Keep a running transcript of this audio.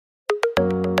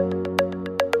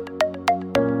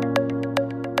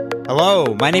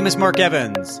Hello, my name is Mark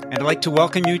Evans, and I'd like to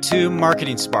welcome you to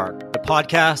Marketing Spark, the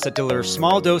podcast that delivers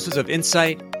small doses of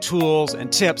insight, tools, and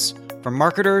tips from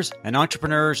marketers and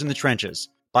entrepreneurs in the trenches.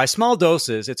 By small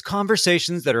doses, it's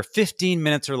conversations that are 15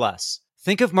 minutes or less.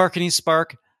 Think of Marketing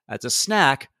Spark as a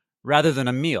snack rather than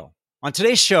a meal. On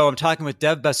today's show, I'm talking with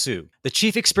Dev Basu, the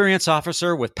Chief Experience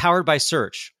Officer with Powered by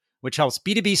Search, which helps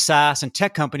B2B SaaS and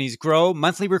tech companies grow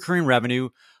monthly recurring revenue,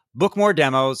 book more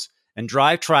demos, and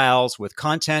drive trials with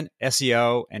content,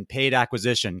 SEO, and paid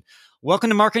acquisition. Welcome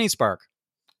to Marketing Spark.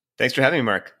 Thanks for having me,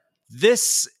 Mark.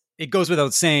 This, it goes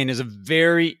without saying, is a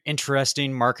very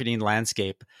interesting marketing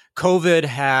landscape. COVID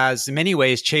has, in many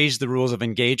ways, changed the rules of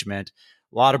engagement.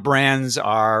 A lot of brands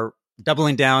are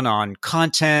doubling down on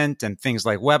content and things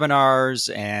like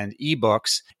webinars and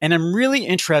ebooks. And I'm really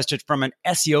interested from an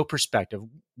SEO perspective.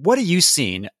 What are you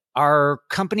seeing? Are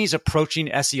companies approaching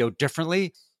SEO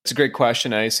differently? It's a great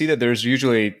question. I see that there's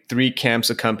usually three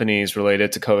camps of companies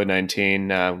related to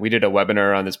COVID-19. We did a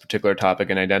webinar on this particular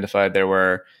topic and identified there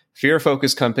were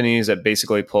fear-focused companies that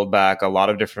basically pulled back a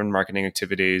lot of different marketing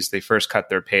activities. They first cut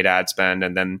their paid ad spend,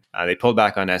 and then they pulled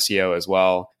back on SEO as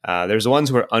well. There's the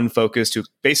ones who are unfocused, who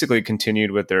basically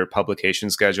continued with their publication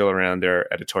schedule around their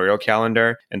editorial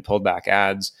calendar and pulled back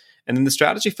ads. And then the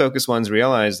strategy-focused ones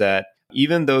realized that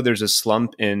even though there's a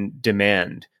slump in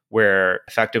demand, where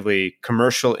effectively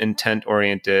commercial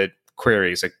intent-oriented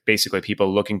queries, like basically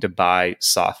people looking to buy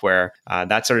software,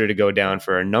 that started to go down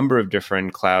for a number of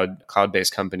different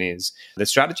cloud-based companies. The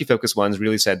strategy-focused ones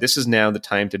really said, this is now the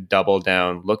time to double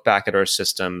down, look back at our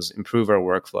systems, improve our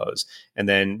workflows, and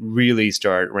then really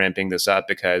start ramping this up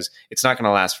because it's not going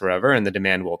to last forever and the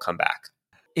demand will come back.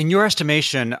 In your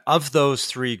estimation of those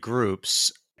three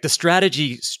groups, the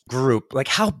strategy group, like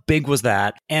how big was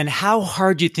that? And how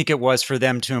hard do you think it was for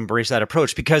them to embrace that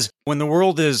approach? Because when the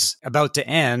world is about to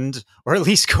end, or at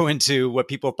least go into what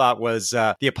people thought was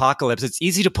the apocalypse, it's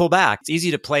easy to pull back. It's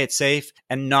easy to play it safe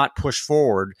and not push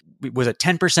forward. Was it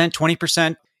 10%,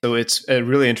 20%? So it's a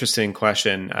really interesting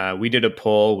question. We did a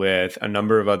poll with a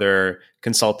number of other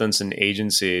consultants and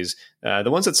agencies.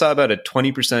 The ones that saw about a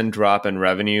 20% drop in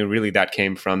revenue, really that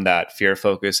came from that fear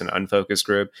focus and unfocused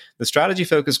group. The strategy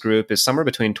focused group is somewhere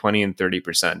between 20 and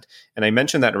 30%. And I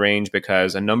mentioned that range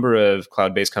because a number of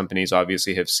cloud-based companies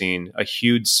obviously have seen a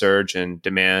huge surge in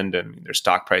demand, and their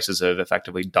stock prices have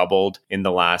effectively doubled in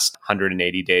the last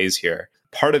 180 days here.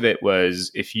 Part of it was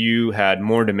if you had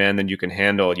more demand than you can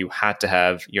handle, you had to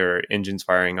have your engines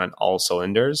firing on all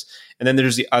cylinders. And then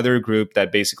there's the other group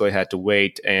that basically had to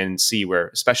wait and see where,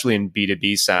 especially in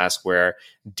B2B SaaS, where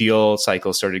deal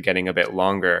cycles started getting a bit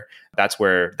longer. That's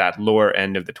where that lower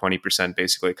end of the 20%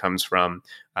 basically comes from,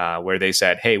 where they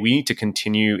said, hey, we need to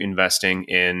continue investing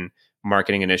in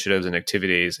marketing initiatives and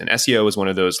activities. And SEO is one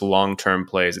of those long-term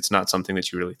plays. It's not something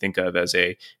that you really think of as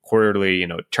a quarterly,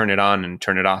 turn it on and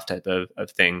turn it off type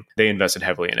of thing. They invested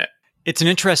heavily in it. It's an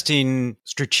interesting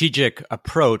strategic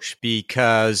approach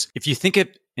because if you think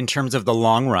it in terms of the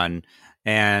long run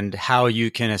and how you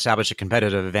can establish a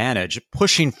competitive advantage,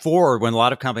 pushing forward when a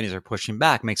lot of companies are pushing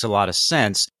back makes a lot of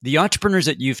sense. The entrepreneurs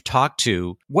that you've talked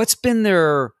to, what's been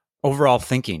their overall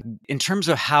thinking in terms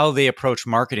of how they approach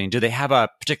marketing? Do they have a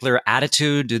particular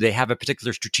attitude? Do they have a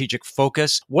particular strategic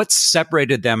focus? What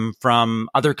separated them from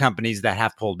other companies that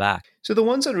have pulled back? So the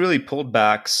ones that really pulled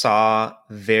back saw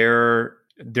their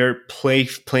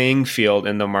playing field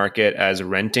in the market as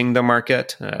renting the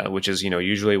market, which is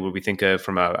usually what we think of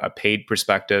from a paid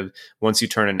perspective. Once you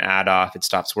turn an ad off, it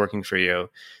stops working for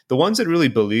you. The ones that really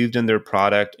believed in their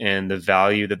product and the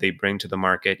value that they bring to the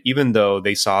market, even though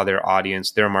they saw their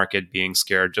audience, their market being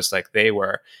scared just like they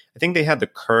were, I think they had the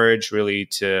courage really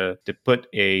to put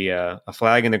a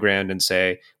flag in the ground and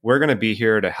say, we're going to be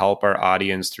here to help our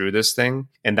audience through this thing.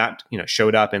 And that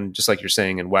showed up in, just like you're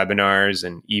saying, in webinars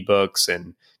and ebooks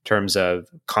and terms of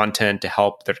content to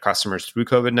help their customers through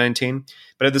COVID-19.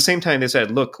 But at the same time, they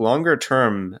said, look, longer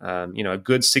term, a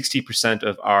good 60%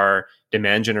 of our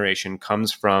demand generation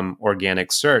comes from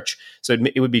organic search. So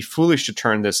it would be foolish to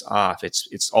turn this off.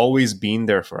 It's always been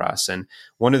there for us. And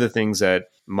one of the things that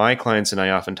my clients and I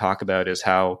often talk about is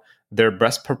how their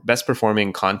best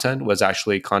performing content was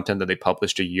actually content that they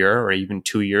published a year or even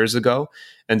 2 years ago.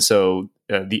 And so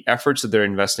the efforts that they're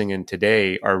investing in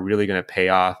today are really going to pay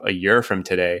off a year from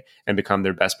today and become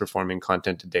their best performing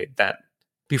content to date then.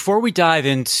 Before we dive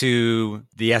into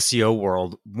the SEO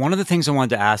world, one of the things I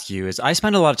wanted to ask you is I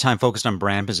spend a lot of time focused on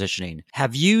brand positioning.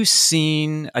 Have you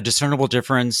seen a discernible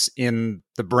difference in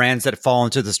the brands that fall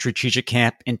into the strategic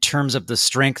camp in terms of the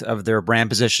strength of their brand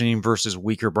positioning versus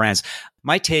weaker brands?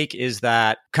 My take is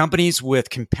that companies with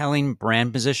compelling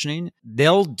brand positioning,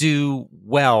 they'll do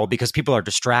well because people are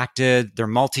distracted, they're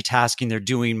multitasking, they're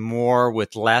doing more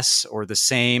with less or the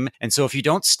same. And so if you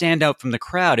don't stand out from the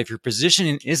crowd, if your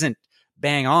positioning isn't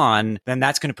bang on, then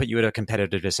that's going to put you at a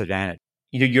competitive disadvantage.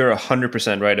 You're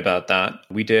 100% right about that.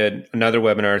 We did another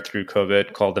webinar through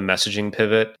COVID called the Messaging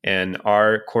Pivot. And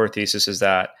our core thesis is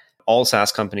that all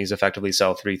SaaS companies effectively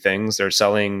sell three things. They're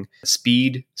selling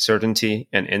speed, certainty,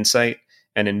 and insight.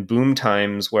 And in boom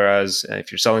times, whereas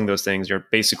if you're selling those things, you're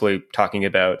basically talking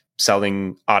about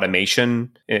selling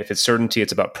automation. And if it's certainty,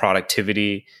 it's about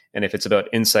productivity. And if it's about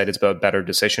insight, it's about better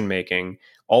decision making.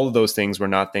 All of those things were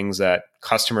not things that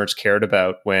customers cared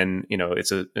about when,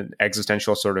 it's an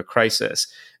existential sort of crisis.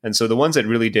 And so the ones that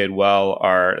really did well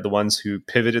are the ones who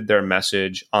pivoted their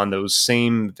message on those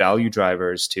same value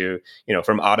drivers to,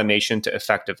 from automation to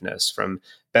effectiveness, from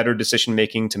better decision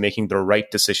making to making the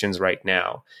right decisions right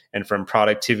now, and from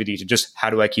productivity to just how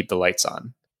do I keep the lights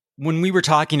on. When we were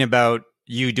talking about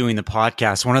you doing the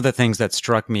podcast, one of the things that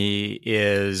struck me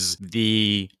is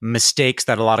the mistakes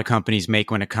that a lot of companies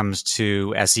make when it comes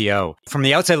to SEO. From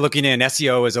the outside looking in,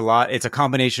 SEO is it's a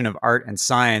combination of art and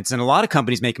science. And a lot of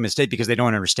companies make a mistake because they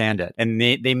don't understand it. And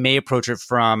they may approach it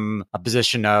from a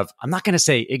position of, I'm not going to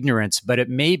say ignorance, but it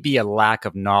may be a lack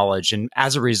of knowledge. And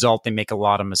as a result, they make a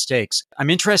lot of mistakes. I'm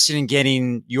interested in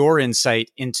getting your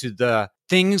insight into the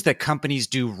things that companies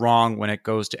do wrong when it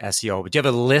goes to SEO. Do you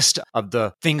have a list of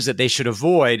the things that they should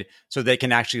avoid so they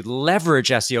can actually leverage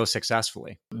SEO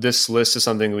successfully? This list is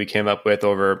something we came up with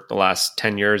over the last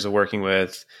 10 years of working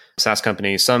with SaaS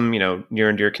companies, some, near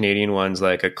and dear Canadian ones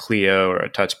like a Clio or a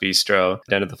Touch Bistro,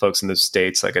 down to the folks in the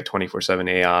States like a 24/7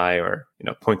 AI or,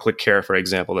 Point Click Care, for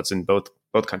example, that's in both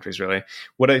countries, really.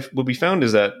 What we found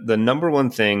is that the number one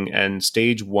thing and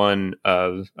stage one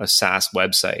of a SaaS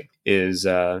website is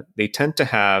they tend to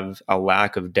have a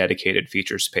lack of dedicated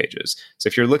features pages. So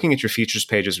if you're looking at your features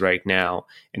pages right now,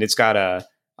 and it's got a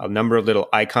number of little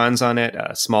icons on it,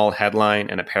 a small headline,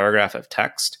 and a paragraph of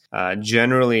text.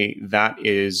 Generally, that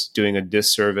is doing a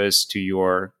disservice to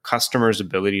your customer's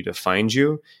ability to find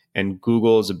you and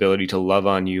Google's ability to love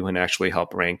on you and actually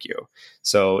help rank you.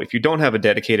 So if you don't have a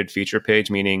dedicated feature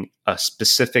page, meaning a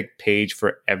specific page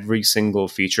for every single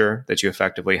feature that you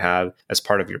effectively have as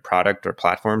part of your product or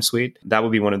platform suite, that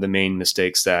would be one of the main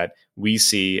mistakes that we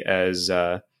see as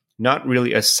not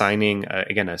really assigning,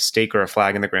 a stake or a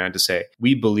flag in the ground to say,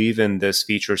 we believe in this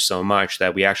feature so much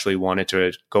that we actually wanted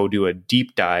to go do a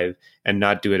deep dive and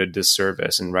not do it a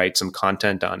disservice and write some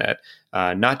content on it.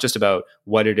 Not just about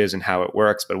what it is and how it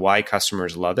works, but why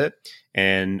customers love it.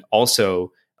 And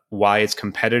also why it's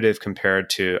competitive compared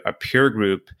to a peer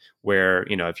group where,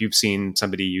 if you've seen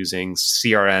somebody using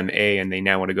CRM A and they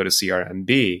now want to go to CRM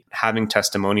B, having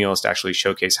testimonials to actually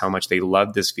showcase how much they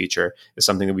love this feature is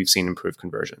something that we've seen improve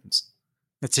conversions.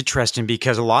 That's interesting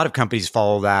because a lot of companies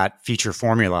follow that feature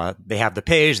formula. They have the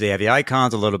page, they have the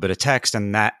icons, a little bit of text,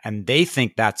 and they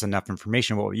think that's enough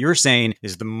information. What you're saying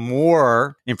is the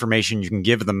more information you can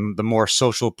give them, the more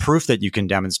social proof that you can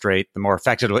demonstrate, the more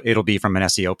effective it'll be from an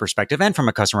SEO perspective and from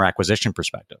a customer acquisition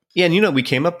perspective. Yeah, and we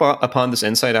came upon this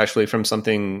insight actually from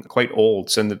something quite old.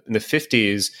 So in the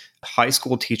 50s, a high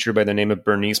school teacher by the name of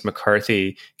Bernice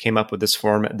McCarthy came up with this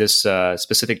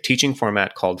specific teaching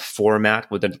format called FORMAT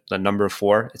with the number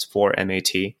 4. It's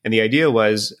 4MAT. And the idea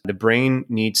was the brain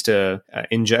needs to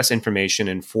ingest information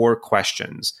in 4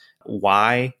 questions.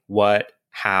 Why, what,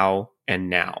 how, and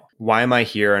now. Why am I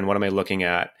here and what am I looking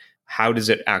at? How does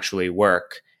it actually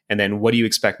work? And then what do you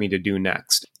expect me to do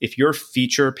next? If your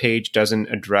feature page doesn't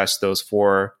address those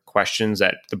 4 questions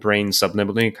that the brain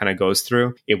subliminally kind of goes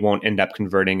through, it won't end up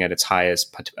converting at its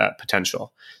highest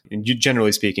potential. And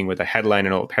generally speaking, with a headline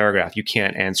and a paragraph, you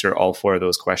can't answer all 4 of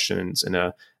those questions in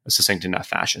a succinct enough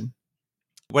fashion.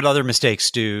 What other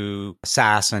mistakes do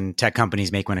SaaS and tech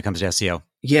companies make when it comes to SEO?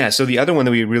 Yeah, so the other one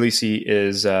that we really see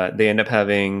is they end up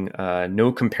having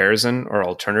no comparison or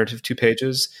alternative to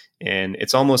pages. And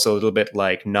it's almost a little bit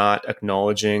like not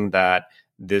acknowledging that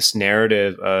this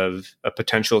narrative of a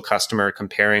potential customer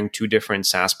comparing 2 different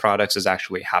SaaS products is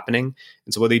actually happening.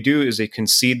 And so what they do is they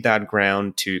concede that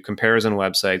ground to comparison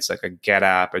websites like a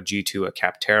GetApp, a G2, a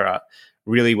Capterra.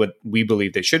 Really what we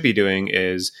believe they should be doing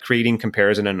is creating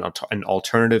comparison and an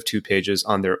alternative to pages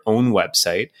on their own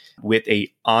website with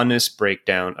a honest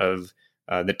breakdown of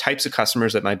the types of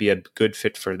customers that might be a good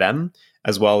fit for them,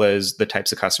 as well as the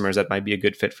types of customers that might be a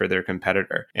good fit for their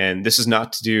competitor. And this is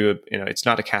not to do, it's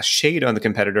not to cast shade on the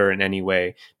competitor in any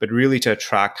way, but really to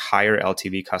attract higher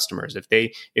LTV customers. If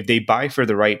they buy for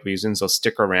the right reasons, they'll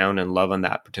stick around and love on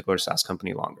that particular SaaS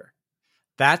company longer.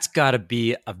 That's got to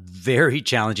be a very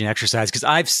challenging exercise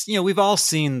because we've all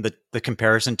seen the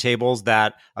comparison tables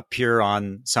that appear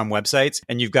on some websites,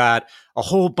 and you've got a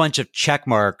whole bunch of check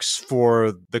marks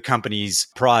for the company's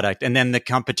product, and then the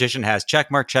competition has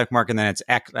check mark, and then it's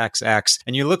XXX,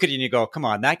 and you look at it and you go, "Come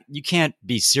on, that you can't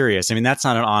be serious." I mean, that's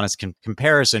not an honest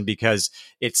comparison because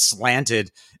it's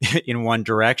slanted in one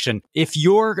direction. If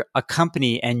you're a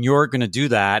company and you're going to do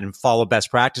that and follow best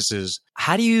practices,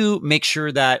 how do you make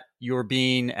sure that you're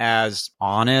being as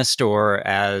honest or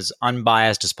as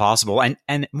unbiased as possible?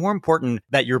 And more important,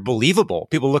 that you're believable.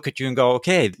 People look at you and go,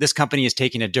 okay, this company is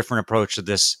taking a different approach to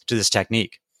this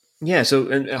technique. Yeah, so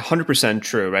 100%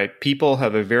 true, right? People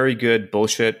have a very good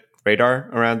bullshit radar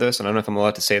around this. And I don't know if I'm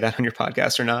allowed to say that on your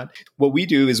podcast or not. What we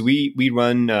do is we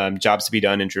run jobs to be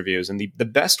done interviews. And the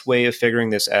best way of figuring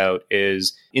this out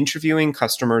is interviewing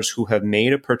customers who have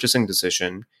made a purchasing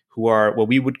decision, who are what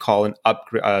we would call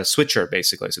an switcher,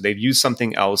 basically. So they've used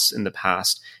something else in the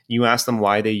past. You ask them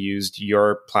why they used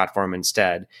your platform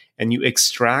instead, and you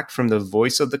extract from the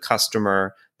voice of the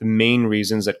customer the main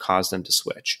reasons that caused them to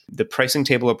switch. The pricing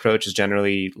table approach is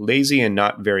generally lazy and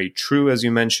not very true, as you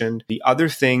mentioned. The other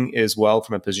thing as well,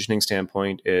 from a positioning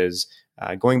standpoint, is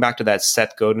going back to that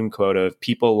Seth Godin quote of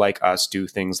people like us do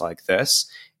things like this,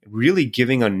 really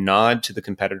giving a nod to the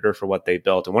competitor for what they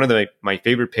built. And one of my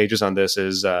favorite pages on this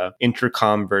is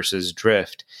Intercom versus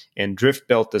Drift. And Drift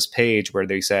built this page where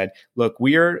they said, look,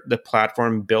 we are the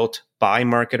platform built by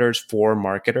marketers for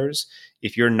marketers.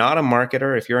 If you're not a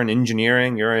marketer, if you're in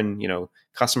engineering, you're in,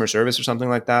 customer service or something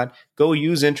like that, go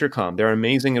use Intercom. They're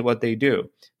amazing at what they do.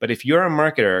 But if you're a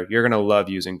marketer, you're going to love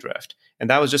using Drift. And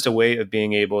that was just a way of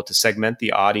being able to segment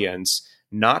the audience,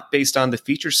 not based on the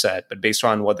feature set, but based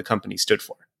on what the company stood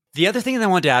for. The other thing that I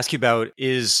wanted to ask you about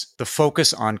is the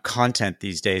focus on content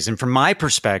these days. And from my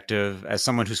perspective, as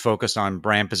someone who's focused on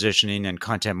brand positioning and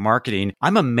content marketing,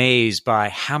 I'm amazed by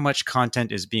how much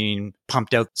content is being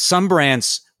pumped out. Some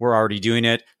brands were already doing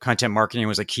it. Content marketing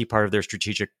was a key part of their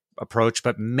strategic approach,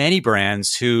 but many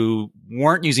brands who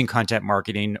weren't using content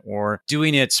marketing or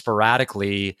doing it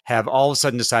sporadically have all of a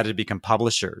sudden decided to become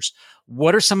publishers.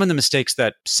 What are some of the mistakes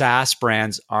that SaaS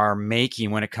brands are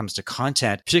making when it comes to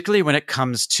content, particularly when it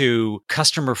comes to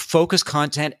customer-focused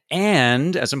content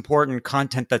and, as important,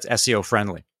 content that's SEO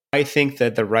friendly? I think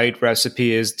that the right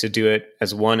recipe is to do it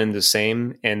as one and the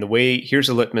same. And here's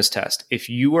a litmus test. If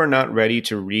you are not ready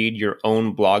to read your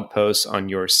own blog posts on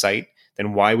your site,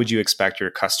 then why would you expect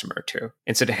your customer to?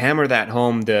 And so to hammer that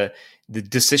home, the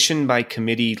decision by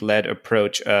committee led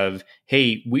approach of,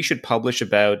 hey, we should publish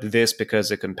about this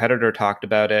because a competitor talked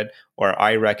about it, or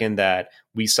I reckon that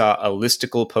we saw a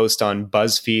listicle post on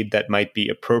BuzzFeed that might be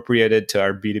appropriated to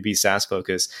our B2B SaaS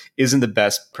focus, isn't the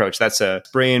best approach. That's a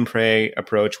spray and pray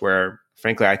approach where,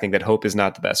 frankly, I think that hope is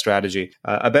not the best strategy.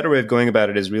 A better way of going about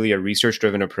it is really a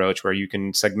research-driven approach where you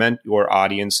can segment your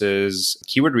audience's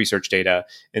keyword research data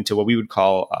into what we would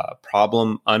call a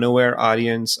problem-unaware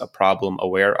audience, a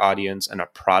problem-aware audience, and a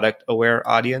product-aware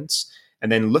audience.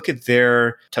 And then look at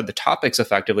the topics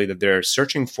effectively that they're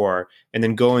searching for, and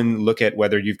then go and look at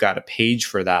whether you've got a page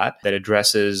for that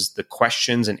addresses the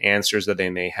questions and answers that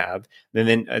they may have, and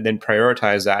then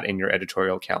prioritize that in your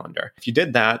editorial calendar. If you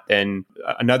did that, then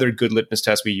another good litmus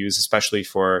test we use, especially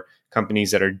for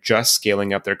companies that are just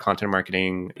scaling up their content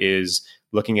marketing, is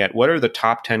looking at what are the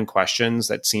top 10 questions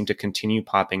that seem to continue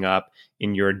popping up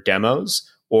in your demos,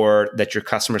 or that your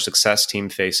customer success team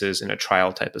faces in a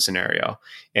trial type of scenario.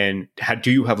 And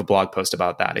do you have a blog post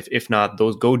about that? If not,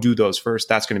 go do those first.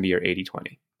 That's going to be your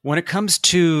 80-20. When it comes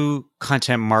to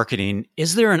content marketing,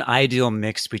 is there an ideal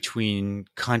mix between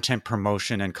content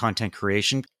promotion and content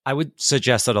creation? I would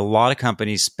suggest that a lot of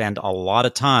companies spend a lot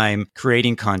of time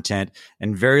creating content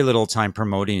and very little time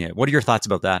promoting it. What are your thoughts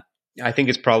about that? I think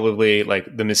it's probably like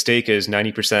the mistake is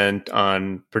 90%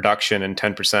 on production and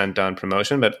 10% on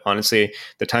promotion. But honestly,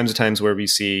 the times where we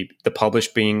see the publish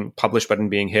button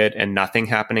being hit and nothing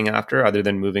happening after other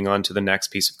than moving on to the next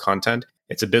piece of content,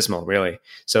 it's abysmal, really.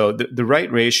 So the right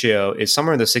ratio is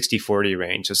somewhere in the 60-40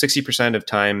 range. So 60% of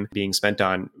time being spent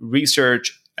on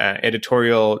research,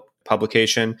 editorial,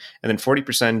 publication, and then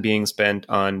 40% being spent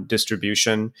on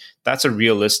distribution. That's a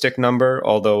realistic number,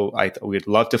 although we'd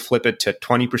love to flip it to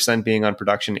 20% being on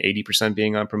production, 80%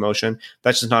 being on promotion.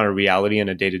 That's just not a reality in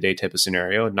a day-to-day type of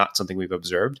scenario, not something we've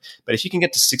observed. But if you can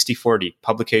get to 60-40,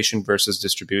 publication versus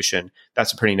distribution,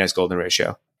 that's a pretty nice golden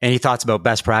ratio. Any thoughts about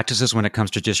best practices when it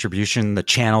comes to distribution, the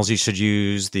channels you should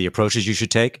use, the approaches you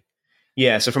should take?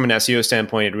 Yeah. So from an SEO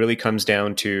standpoint, it really comes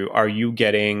down to, are you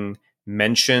getting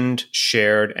mentioned,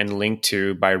 shared, and linked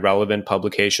to by relevant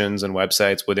publications and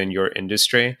websites within your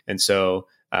industry? And so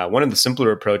one of the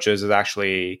simpler approaches is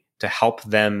actually to help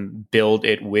them build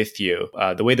it with you.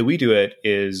 The way that we do it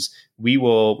is we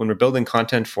will, when we're building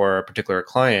content for a particular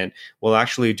client, we'll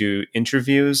actually do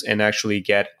interviews and actually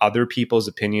get other people's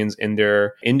opinions in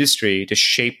their industry to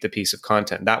shape the piece of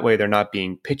content. That way, they're not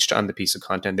being pitched on the piece of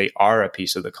content. They are a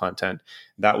piece of the content.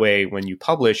 That way, when you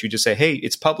publish, you just say, hey,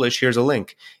 it's published, here's a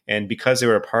link. And because they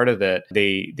were a part of it,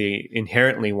 they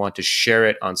inherently want to share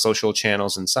it on social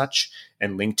channels and such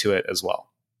and link to it as well.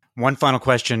 One final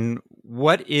question.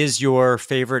 What is your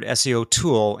favorite SEO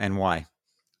tool and why?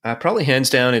 Probably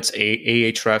hands down, it's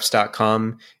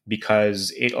ahrefs.com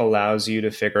because it allows you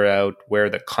to figure out where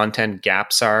the content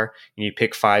gaps are. And you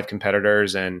pick 5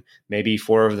 competitors and maybe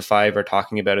 4 of the 5 are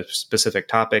talking about a specific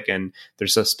topic and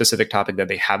there's a specific topic that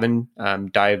they haven't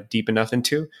dived deep enough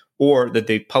into, or that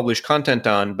they've published content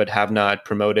on but have not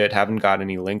promoted, haven't got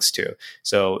any links to.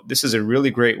 So this is a really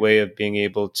great way of being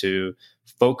able to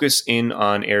focus in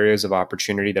on areas of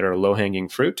opportunity that are low-hanging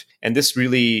fruit. And this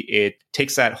really, it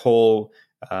takes that whole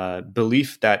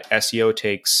belief that SEO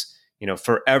takes,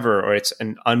 forever, or it's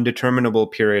an undeterminable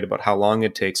period about how long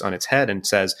it takes on its head, and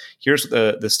says, here's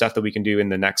the stuff that we can do in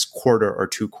the next quarter or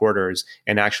 2 quarters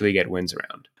and actually get wins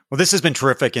around. Well, this has been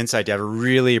terrific insight, Dev. I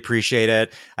really appreciate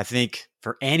it. I think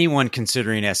for anyone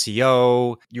considering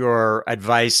SEO, your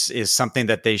advice is something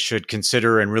that they should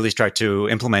consider and really start to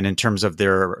implement in terms of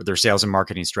their sales and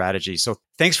marketing strategy. So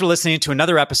thanks for listening to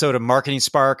another episode of Marketing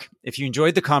Spark. If you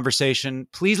enjoyed the conversation,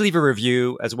 please leave a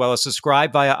review as well as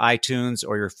subscribe via iTunes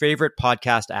or your favorite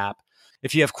podcast app.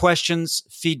 If you have questions,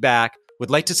 feedback, would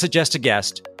like to suggest a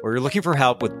guest, or you're looking for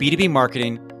help with B2B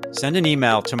marketing, send an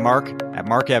email to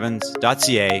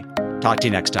mark@markevans.ca. Talk to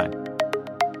you next time.